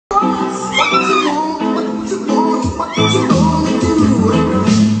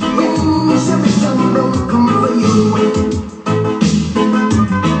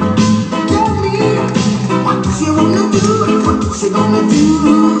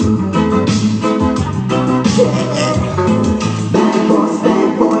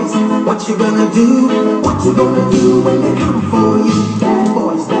What you gonna do? What you gonna do when they come for you? Bad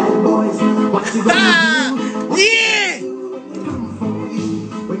boys, what you gonna do? Yeah! When they come for you.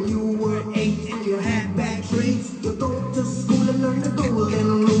 When you were 8 and you had bad traits, you go to school and learn the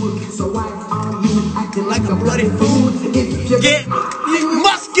golden rule. So why are you acting like a bloody fool? If you You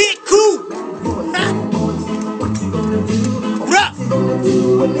must get cool! bad boys, what you gonna do? Bruh!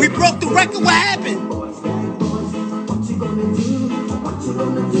 We broke the record, what happened? What you gonna do? What you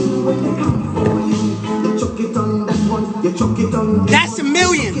gonna do when they come for you? You chuck it on that one, you chuck it on this That's a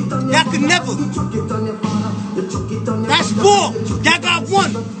million. Y'all could never. you chuck it on your father, you chuck it on your That's mother, four. Y'all got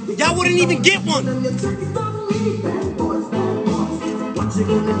one. Y'all wouldn't even get one. and you chuck it on me. Bad boys, what you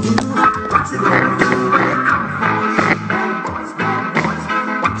gonna do? What you gonna do when they come for you? Bad boys,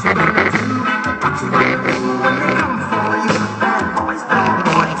 what you gonna do? What you gonna do when they come for you? Bad boys,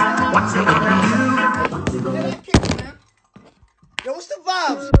 what you gonna do? What you gonna do? Yo, what's the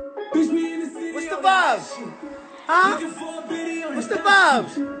vibes? What's the vibes? Huh? What's the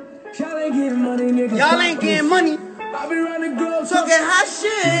vibes? Y'all ain't getting money, nigga. Y'all ain't getting money. I be round the globe Talking hot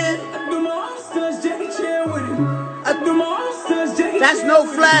shit. I do my own stunts, Jackie Chan with it. I do my own stunts, Jackie That's Chan no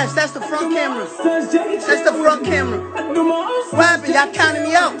with it. flash. That's the front camera. Stunts, Jackie Chan That's the with front it. camera. I do my own stunts, What happened? Y'all counting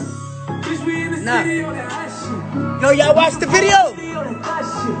me out. Bitch, we in the Nah. city on that hot shit. Yo, y'all watch the video? City on that hot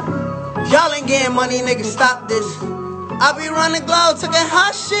shit. Y'all ain't getting money, nigga. Stop this. I be running globe talking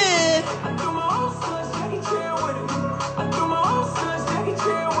hot shit. I do my own stunts, Jackie Chan with it. I do my own stunts, Jackie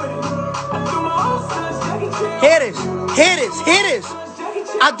Chan with it. I do my own stunts, Jackie Chan. Hear this. Hear this. Hear this.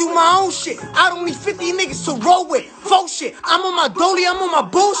 I do my own shit. I don't need 50 niggas to roll with. Fuck shit. I'm on my dolly. I'm on my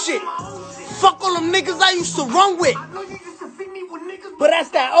bullshit. Fuck all them niggas I used to run with. But that's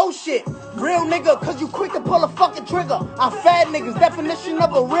that old shit. Real nigga, cause you quick to pull a fucking trigger. I'm fat niggas, definition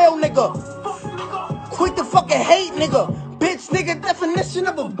of a real nigga. Quick to fucking hate nigga. Bitch nigga, definition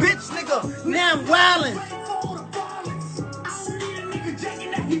of a bitch nigga. Now I'm wildin'.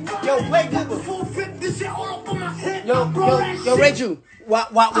 Yo, play Gooba. Yo, Rachel. While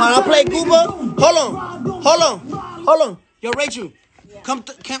I play Gooba, hold on. Yo, Rachel, come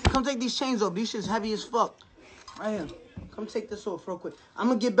take these chains off. These shit's heavy as fuck. Right here. Come take this off real quick. I'm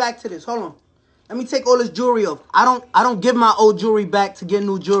gonna get back to this. Hold on. Let me take all this jewelry off. I don't give my old jewelry back to get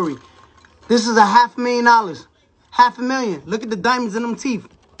new jewelry. This is a $500,000. $500,000. Look at the diamonds in them teeth.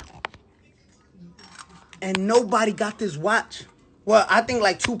 And nobody got this watch. Well, I think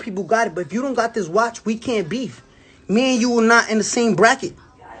like 2 people got it. But if you don't got this watch, we can't beef. Me and you are not in the same bracket.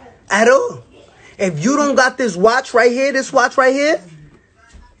 At all. If you don't got this watch right here, this watch right here,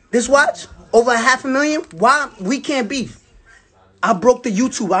 this watch, over $500,000, why we can't beef? I broke the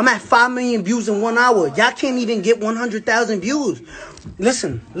YouTube. I'm at 5 million views in 1 hour. Y'all can't even get 100,000 views.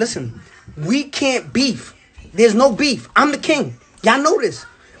 Listen. We can't beef. There's no beef. I'm the king. Y'all know this.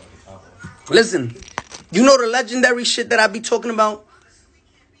 Listen. You know the legendary shit that I be talking about?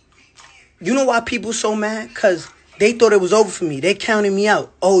 You know why people so mad? Because they thought it was over for me. They counted me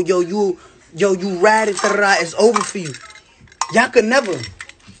out. Oh, you ratted. It's over for you. Y'all could never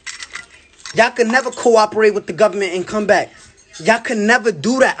cooperate with the government and come back. Y'all could never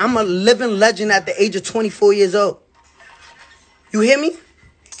do that. I'm a living legend at the age of 24 years old. You hear me?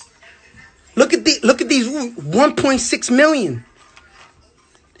 Look at these 1.6 million.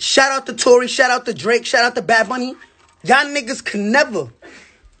 Shout out to Tory, shout out to Drake, shout out to Bad Bunny. Y'all niggas can never.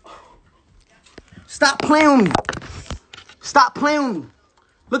 Stop playing with me. Stop playing with me.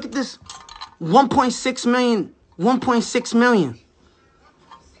 Look at this 1.6 million. 1.6 million.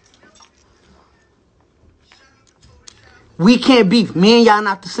 We can't beef. Me and y'all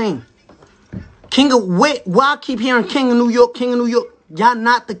not the same. Why I keep hearing King of New York, King of New York? Y'all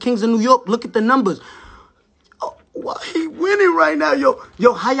not the kings of New York. Look at the numbers. Oh, why he winning right now, yo?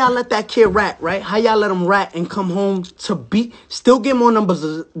 Yo, how y'all let that kid rat, right? How y'all let him rat and come home to beat, still get more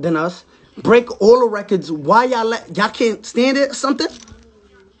numbers than us, break all the records? Why y'all can't stand it or something?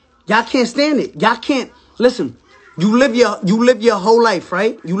 Y'all can't stand it. Y'all can't, listen, you live your whole life,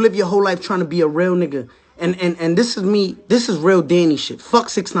 right? You live your whole life trying to be a real nigga. And this is me, this is real Danny shit. Fuck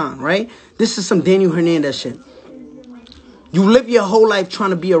 6IX9, right? This is some Daniel Hernandez shit. You live your whole life trying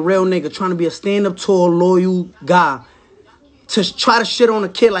to be a real nigga, trying to be a stand-up, tall, loyal guy. To try to shit on a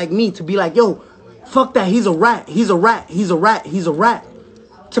kid like me, to be like, yo, fuck that, he's a rat, he's a rat, he's a rat, he's a rat.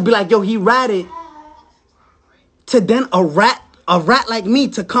 To be like, yo, he ratted. To then a rat a rat like me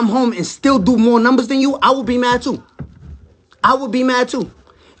to come home and still do more numbers than you, I would be mad too. I would be mad too.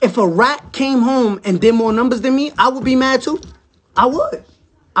 If a rat came home and did more numbers than me, I would be mad too. I would.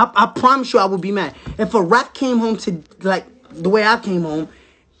 I promise you I would be mad. If a rat came home to, like, the way I came home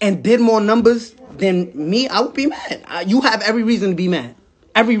and did more numbers than me, I would be mad. You have every reason to be mad.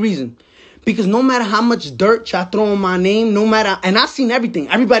 Every reason. Because no matter how much dirt y'all throw on my name, no matter, and I've seen everything.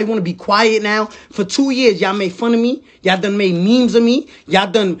 Everybody want to be quiet now. For 2 years, y'all made fun of me. Y'all done made memes of me. Y'all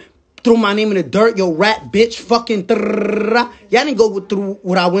done threw my name in the dirt. Yo, rat, bitch, fucking. Y'all didn't go through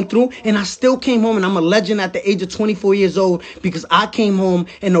what I went through. And I still came home and I'm a legend at the age of 24 years old because I came home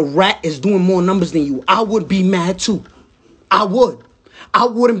and a rat is doing more numbers than you. I would be mad too. I would. I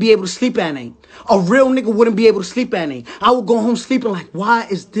wouldn't be able to sleep at night. A real nigga wouldn't be able to sleep at night. I would go home sleeping like, why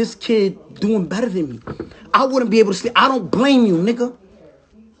is this kid doing better than me? I wouldn't be able to sleep. I don't blame you, nigga.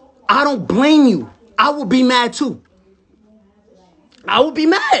 I don't blame you. I would be mad too. I would be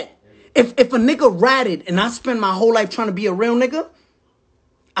mad. If a nigga ratted and I spent my whole life trying to be a real nigga,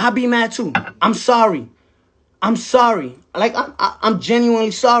 I'd be mad too. I'm sorry. I'm sorry. Like, I'm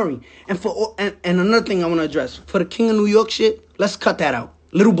genuinely sorry. And another thing I want to address. For the King of New York shit, let's cut that out.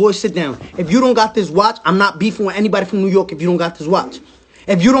 Little boy, sit down. If you don't got this watch, I'm not beefing with anybody from New York if you don't got this watch.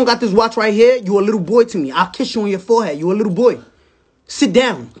 If you don't got this watch right here, you a little boy to me. I'll kiss you on your forehead. You a little boy. Sit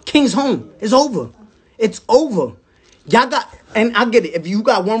down. King's home. It's over. It's over. Y'all got, and I get it. If you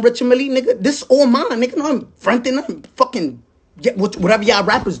got one Richard Millie, nigga, this all mine, nigga. No, I'm fronting, I'm fucking, whatever y'all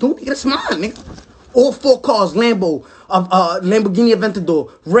rappers do, nigga, that's mine, nigga. All 4 cars, Lambo, Lamborghini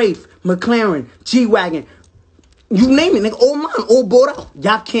Aventador, Wraith, McLaren, G-Wagon. You name it, nigga, all mine, all bought out.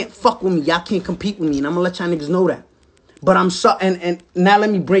 Y'all can't fuck with me. Y'all can't compete with me, and I'm gonna let y'all niggas know that. But I'm sorry, and now let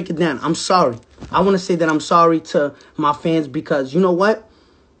me break it down. I'm sorry. I want to say that I'm sorry to my fans because, you know what?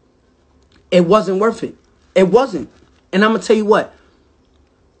 It wasn't worth it. It wasn't. And I'm gonna tell you what.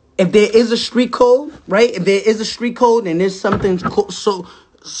 If there is a street code, right? If there is a street code and there's something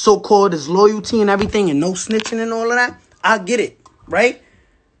so-called as loyalty and everything and no snitching and all of that, I get it, right?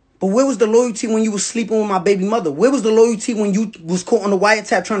 But where was the loyalty when you was sleeping with my baby mother? Where was the loyalty when you was caught on the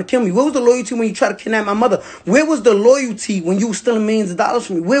wiretap trying to kill me? Where was the loyalty when you tried to kidnap my mother? Where was the loyalty when you was stealing millions of dollars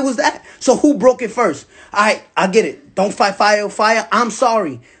from me? Where was that? So who broke it first? All right, I get it. Don't fight fire with fire. I'm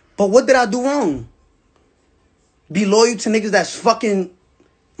sorry. But what did I do wrong? Be loyal to niggas that's fucking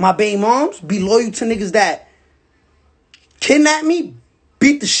my baby moms? Be loyal to niggas that kidnap me?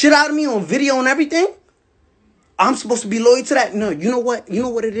 Beat the shit out of me on video and everything? I'm supposed to be loyal to that? No, you know what? You know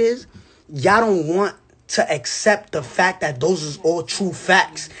what it is? Y'all don't want to accept the fact that those is all true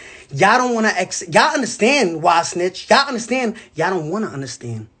facts. Y'all don't want to accept. Y'all understand why I snitch. Y'all understand. Y'all don't want to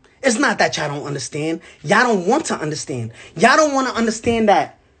understand. It's not that y'all don't understand. Y'all don't want to understand. Y'all don't want to understand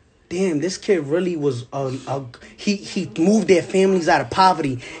that, damn, this kid really was, he moved their families out of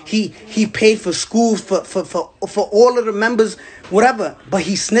poverty. He paid for schools for all of the members, whatever. But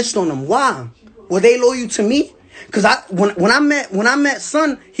he snitched on them. Why? Were they loyal to me? Cause when I met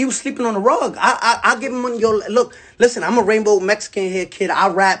Son, he was sleeping on the rug. I give him money. Yo, look, listen, I'm a rainbow Mexican hair kid. I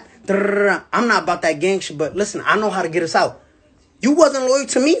rap. I'm not about that gang shit. But listen, I know how to get us out. You wasn't loyal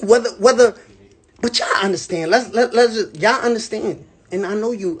to me, whether. But y'all understand. Let's just, y'all understand, and I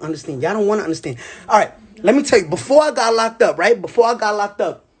know you understand. Y'all don't want to understand. All right, let me tell you. Before I got locked up, right? Before I got locked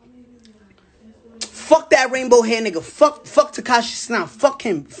up, fuck that rainbow hair nigga. Fuck Tekashi Snow. Fuck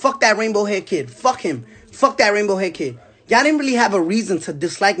him. Fuck that rainbow hair kid. Fuck him. Fuck that rainbow hair kid. Y'all didn't really have a reason to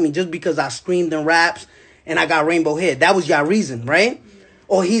dislike me just because I screamed in raps and I got rainbow hair. That was y'all reason, right?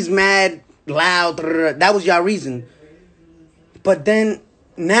 Or he's mad, loud. That was y'all reason. But then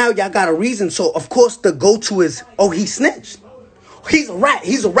now y'all got a reason. So of course the go-to is, oh, he snitched. He's a rat.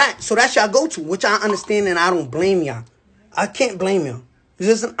 He's a rat. So that's y'all go-to, which I understand and I don't blame y'all. I can't blame y'all.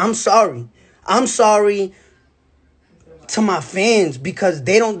 Listen, I'm sorry. I'm sorry to my fans because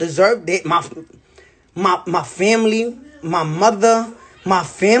they don't deserve that. My family, my mother, my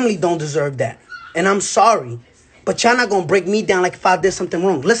family don't deserve that. And I'm sorry. But y'all not going to break me down like if I did something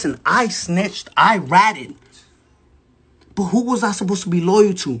wrong. Listen, I snitched. I ratted. But who was I supposed to be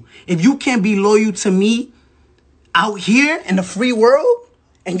loyal to? If you can't be loyal to me out here in the free world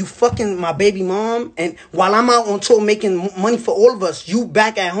and you fucking my baby mom and while I'm out on tour making money for all of us, you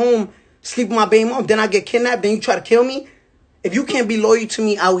back at home sleep with my baby mom, then I get kidnapped, then you try to kill me? If you can't be loyal to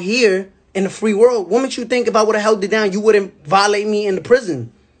me out here in the free world, what makes you think if I would have held it down, you wouldn't violate me in the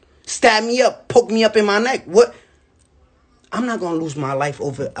prison? Stab me up, poke me up in my neck. What? I'm not going to lose my life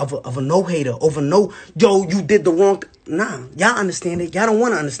over a no-hater, over no, yo, you did the wrong. Nah, y'all understand it. Y'all don't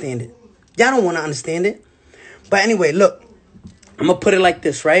want to understand it. Y'all don't want to understand it. But anyway, look, I'm going to put it like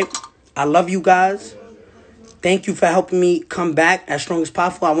this, right? I love you guys. Thank you for helping me come back as strong as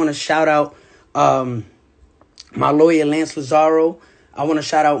possible. I want to shout out my lawyer, Lance Lazaro. I want to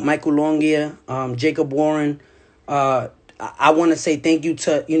shout out Michael Longier, Jacob Warren. I want to say thank you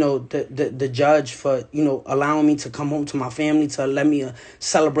to, the judge for, allowing me to come home to my family, to let me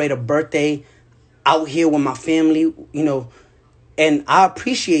celebrate a birthday out here with my family, and I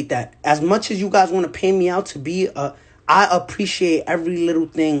appreciate that. As much as you guys want to pay me out to be I appreciate every little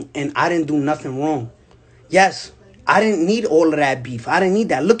thing, and I didn't do nothing wrong. Yes, I didn't need all of that beef. I didn't need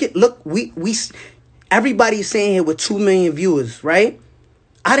that. Look, we everybody's saying here with 2 million viewers, right?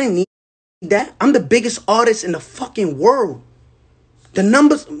 I didn't need that. I'm the biggest artist in the fucking world. The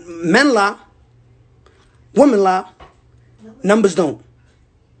numbers, men lie, women lie, numbers don't.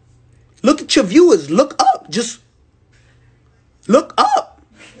 Look at your viewers. Look up. Just look up.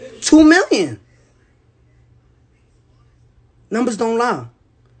 2 million. Numbers don't lie.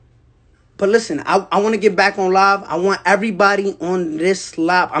 But listen, I want to get back on live. I want everybody on this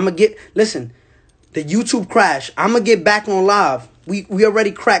live. Listen, the YouTube crash. I'm going to get back on live. We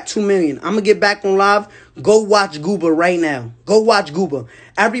already cracked 2 million. I'm going to get back on live. Go watch Gooba right now. Go watch Gooba.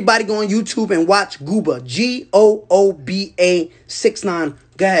 Everybody go on YouTube and watch Gooba. Gooba 6ix9ine.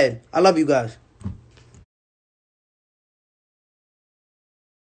 Go ahead. I love you guys.